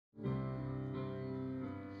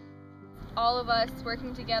all of us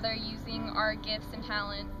working together using our gifts and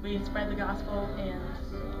talents. We spread the gospel and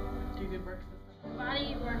do good works. The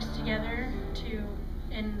body works together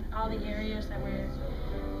in all the areas that we're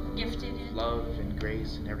gifted in. Love and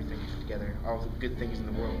grace and everything put together, all the good things in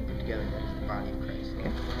the world put together is the body of Christ.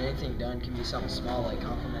 And anything done can be something small, like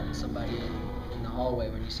complimenting somebody in the hallway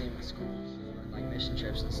when you see them at school, or like mission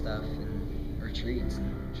trips and stuff, and retreats.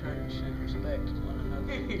 Try to show respect to one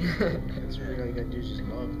another. That's really all you gotta do is just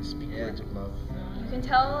love and speak words of love. You can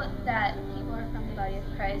tell that people are from the body of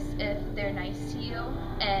Christ if they're nice to you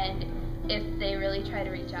and if they really try to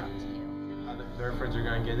reach out to you. Their friends are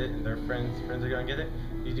going to get it, and their friends are going to get it.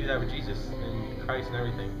 You do that with Jesus and Christ and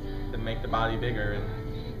everything to make the body bigger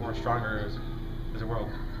and more stronger as a world.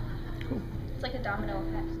 It's like a domino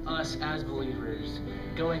effect. Us as believers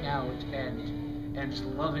going out and just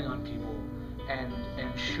loving on people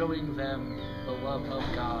and showing them the love of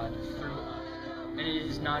God through us. And it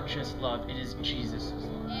is not just love, it is Jesus'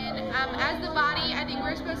 love. And as the body, I think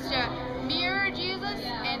we're supposed to mirror Jesus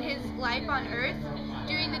and his life on earth,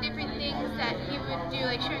 doing the different things that he would do,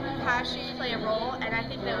 like showing compassion, play a role. And I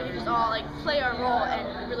think that we can just all play our role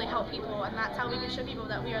and really help people, and that's how we can show people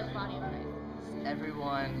that we are the body of Christ.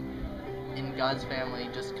 Everyone in God's family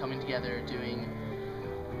just coming together, doing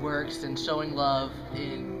works and showing love.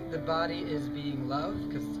 The body is being loved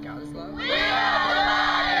because God is love. We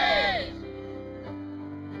are the body!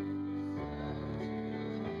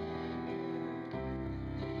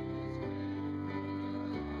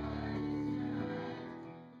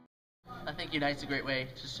 I think Unite's a great way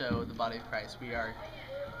to show the body of Christ. We are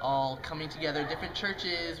all coming together, different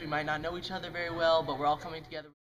churches, we might not know each other very well, but we're all coming together.